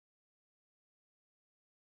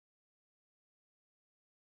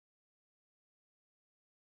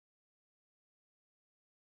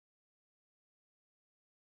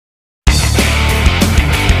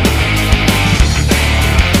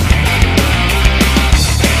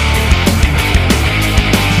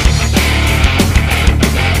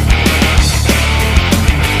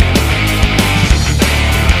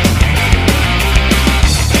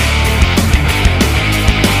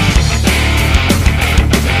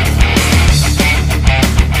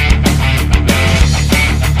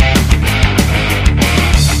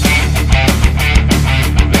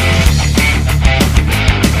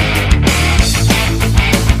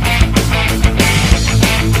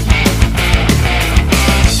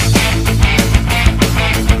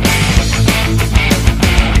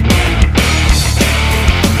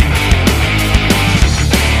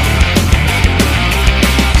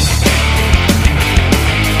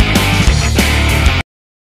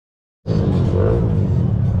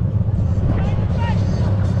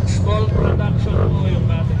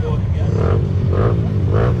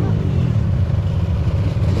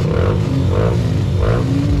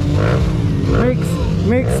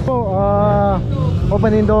po,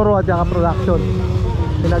 open enduro at saka production.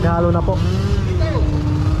 Pinaghalo na po.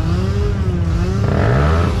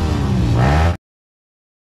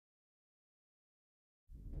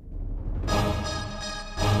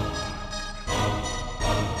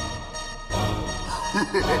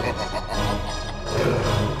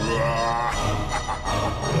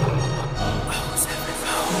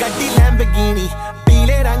 ਗੱਡੀ Lamborghini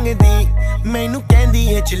ਪੀਲੇ ਰੰਗ ਦੀ ਮੈਨੂੰ ਕਹਿੰਦੀ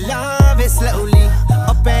ਏ ਚਲਾਵੇ slowly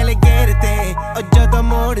ਉਹ ਪਹਿਲੇ ਗੇਰ ਤੇ ਉਹ ਜਦੋਂ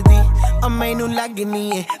ਮੋੜਦੀ ਉਹ ਮੈਨੂੰ ਲੱਗਨੀ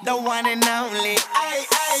ਏ the one and only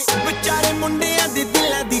ਵਿਚਾਰੇ ਮੁੰਡਿਆਂ ਦੇ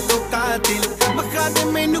ਦਿਲਾਂ ਦੀ ਤੂੰ ਕਾਤਿਲ ਬਖਾ ਦੇ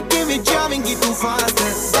ਮੈਨੂੰ ਕਿਵੇਂ ਜਾਵੇਂਗੀ ਤੂੰ ਫਾਸਟ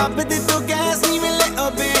ਰੱਬ ਦੇ ਤੋਂ ਗੈਸ ਨਹੀਂ ਮਿਲੇ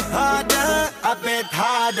a bit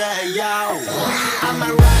harder yo I'm a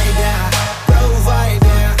rider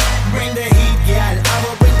provider bring the heat girl I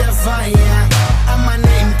will bring the fire and my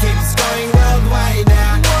name keeps going worldwide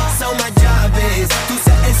so my job is to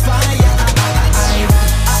satisfy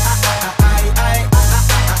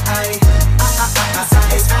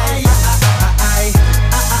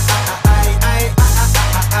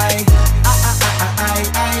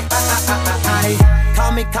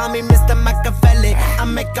Call me Mr. Machiavelli I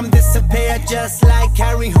make them disappear just like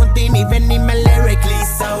Harry Houdini Veni me lyrically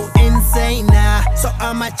so insane so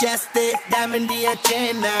I'm majestic diamond the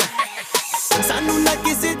agenda Sanu na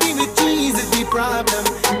kisi di vi cheese di problem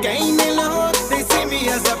Kahin ne lahore they see me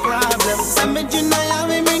as a problem Samajh na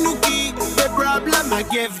aave mainu ki the problem I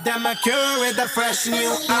give them a cure with a fresh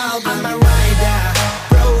new album I'm a rider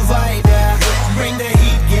provider bring the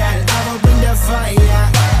heat girl I will bring the fire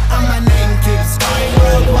and my name keeps going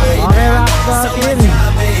worldwide Okay, rock the so my in.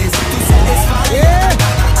 job is to satisfy Yeah.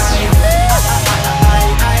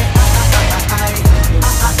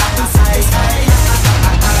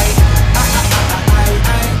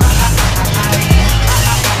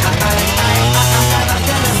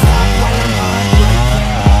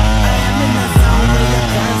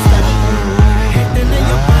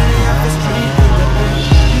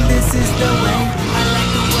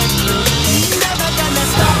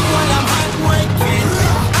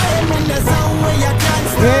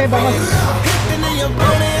 Okay, banget.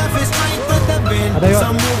 Ada yuk.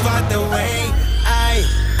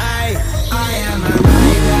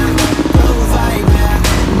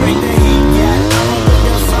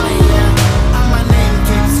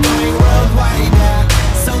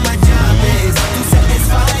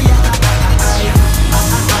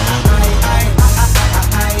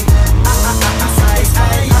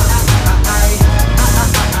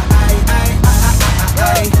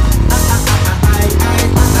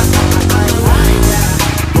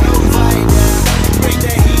 Bring the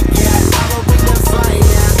heat.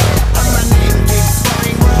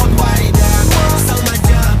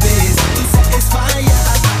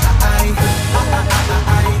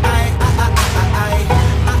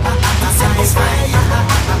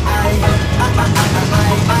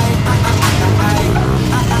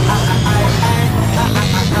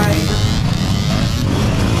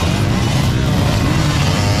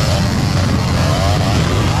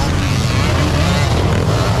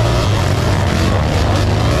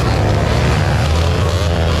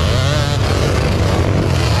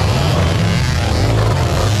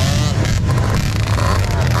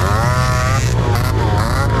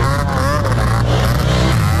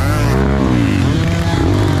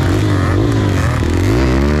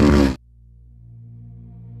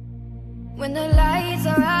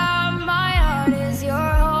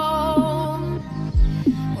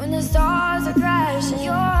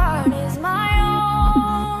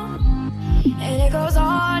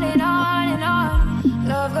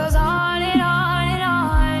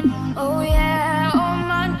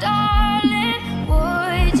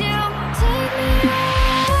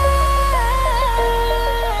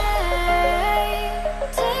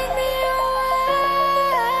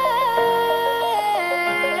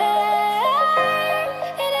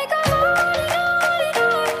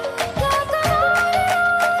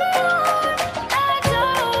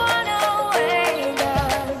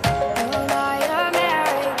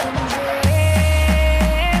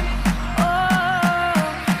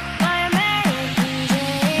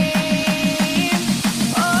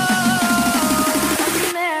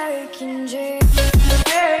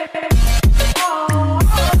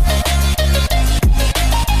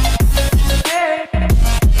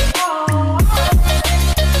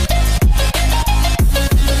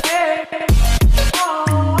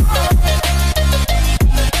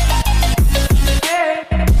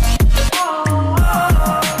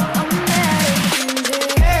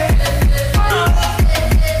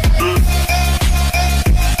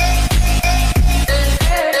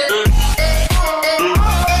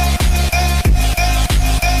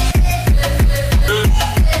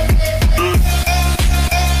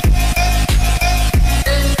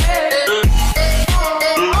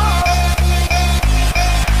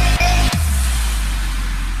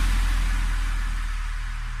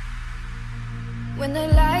 When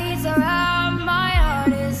the lights are out, my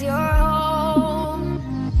heart is your home.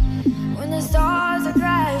 When the stars are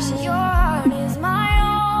crashing, your heart is my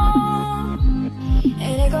own.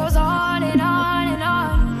 And it goes on and on and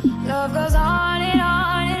on. Love goes on and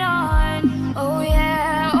on and on. Oh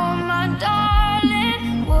yeah, oh my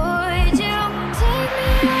darling, would you take me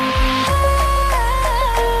away?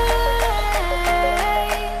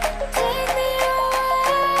 Take me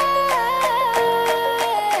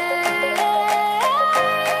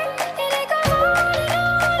and it goes on and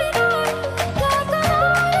on and on. Love goes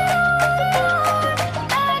on and on and on.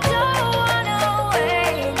 I don't wanna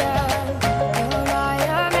wake up. You're my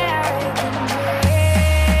American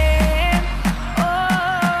dream. Oh,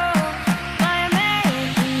 my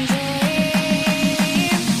American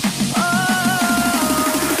dream. Oh,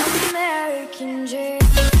 American dream.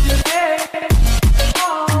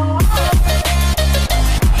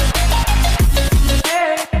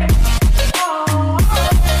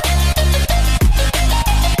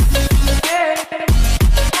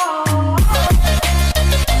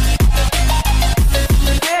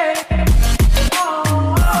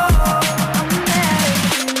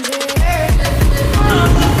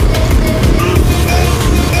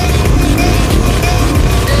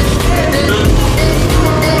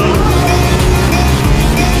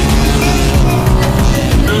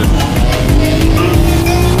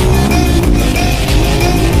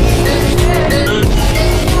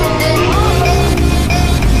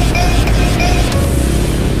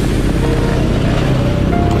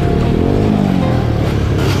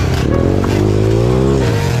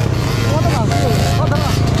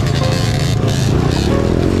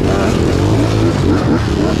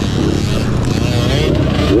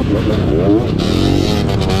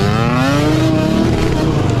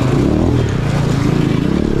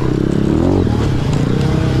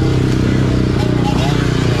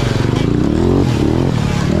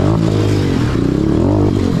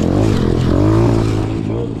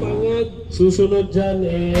 Susunod dyan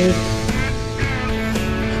is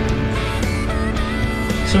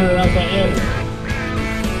Sir Rafael.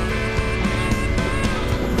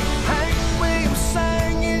 Hank Williams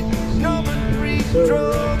sang it, Norman Reed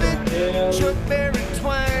drove it, Chuck Berry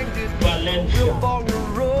twanged it, Will Faulkner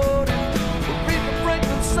wrote it, Aretha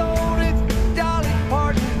Franklin sold it, Dolly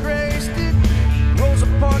Parton graced it, Rosa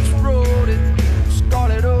Parks wrote it,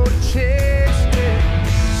 Scarlett O'Hara chased it.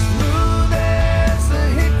 Smooth as a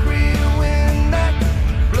hickory wind that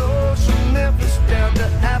blows from Memphis down to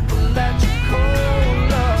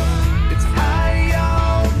Apalachicola. It's high,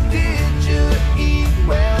 y'all. Did you eat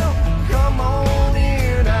well? Come on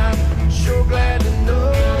in. I'm sure glad to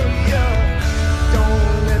know.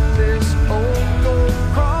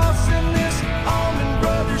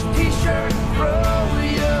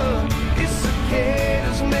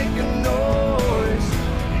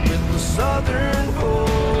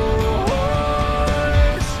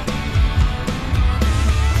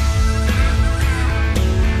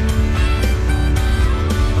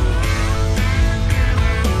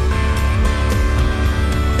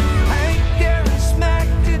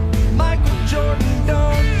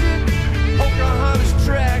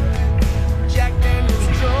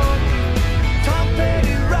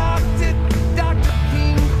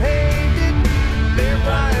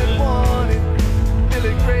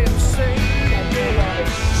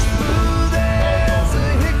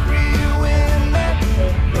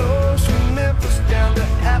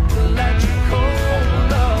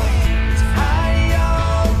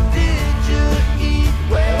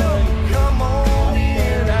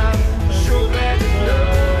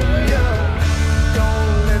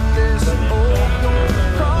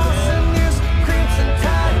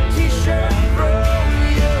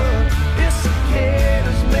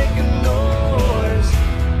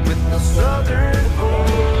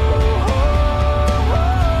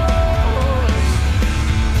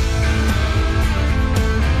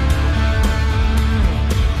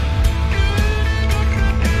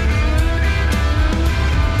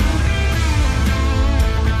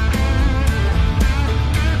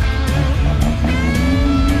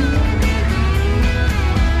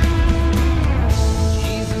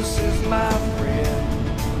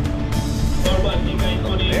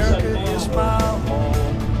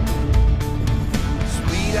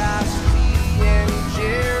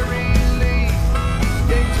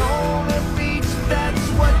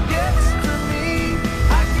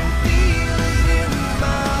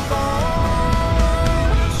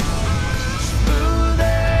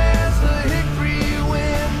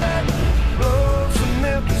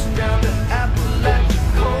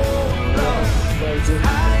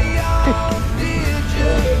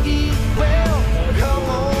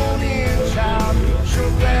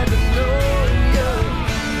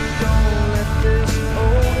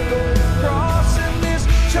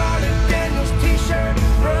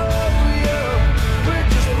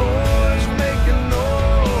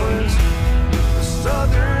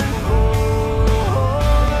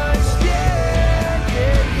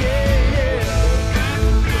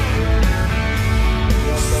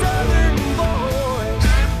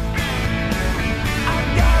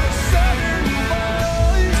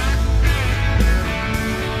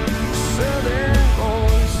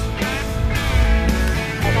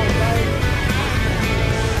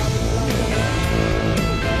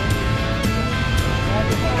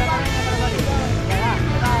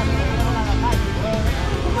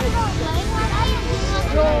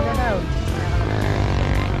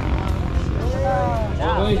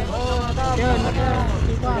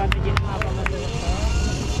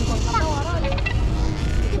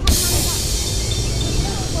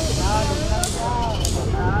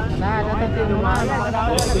 Next in line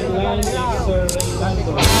is Sir Rolando.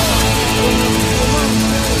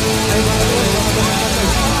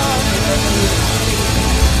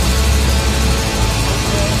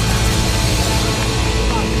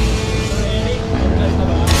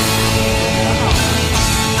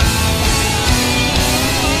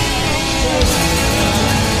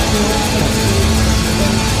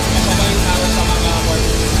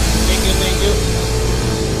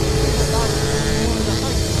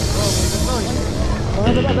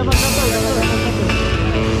 Thank you.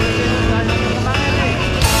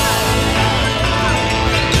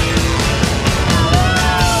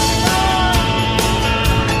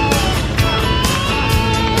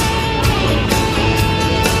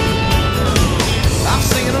 I've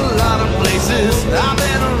seen a lot of places, I've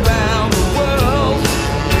been around the world.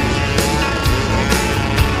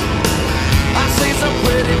 I've seen some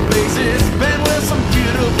pretty places, been with some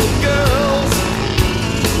beautiful girls.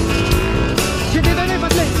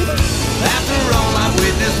 After all I've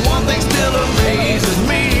witnessed, one thing still amazes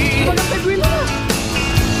me.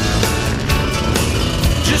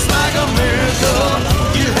 Just like a miracle,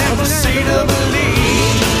 you have to see to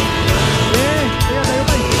believe.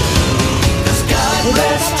 This God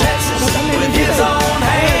bless Texas with his own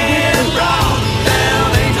hand, brought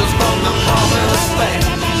down angels from the promised land.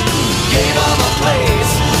 Gave them a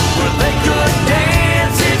place where they could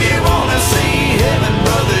dance. If you wanna see heaven,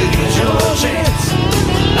 brother, here's your chance.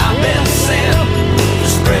 I've been sent to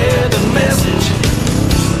spread the message.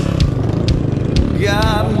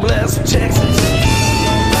 God bless Texas.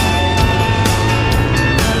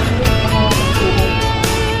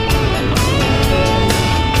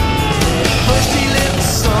 First he let the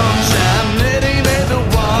sun shine, then he made the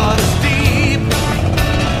waters deep.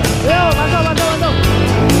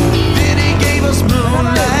 Then he gave us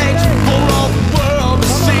moonlight for all the world to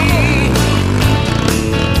see.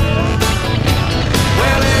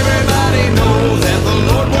 Well, everybody knows that the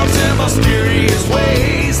Lord works in mysterious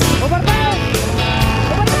ways.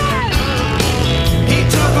 He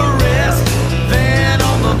took a rest, then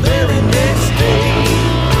on the very next day,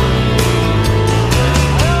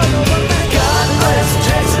 God bless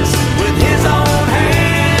Texas with his own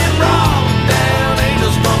hand, brought down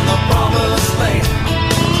angels from the promised land.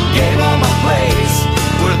 Gave them a place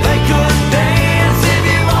where they could dance. If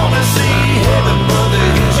you wanna see heaven, brother,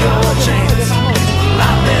 here's your chance.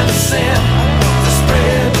 I've been sent to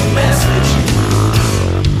spread the message.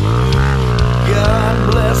 God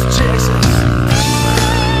bless Texas.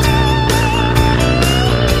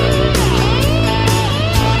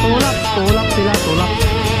 Tulak sila, tulak.